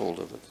I'll get a hold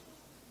of it.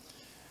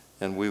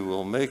 And we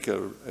will make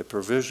a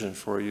provision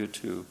for you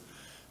to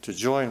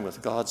join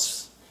with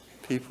God's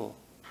people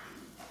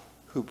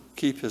who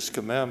keep his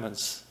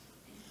commandments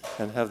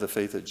and have the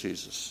faith of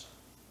Jesus.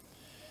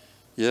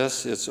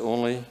 Yes, it's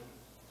only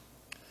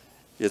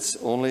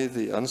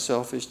the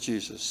unselfish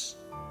Jesus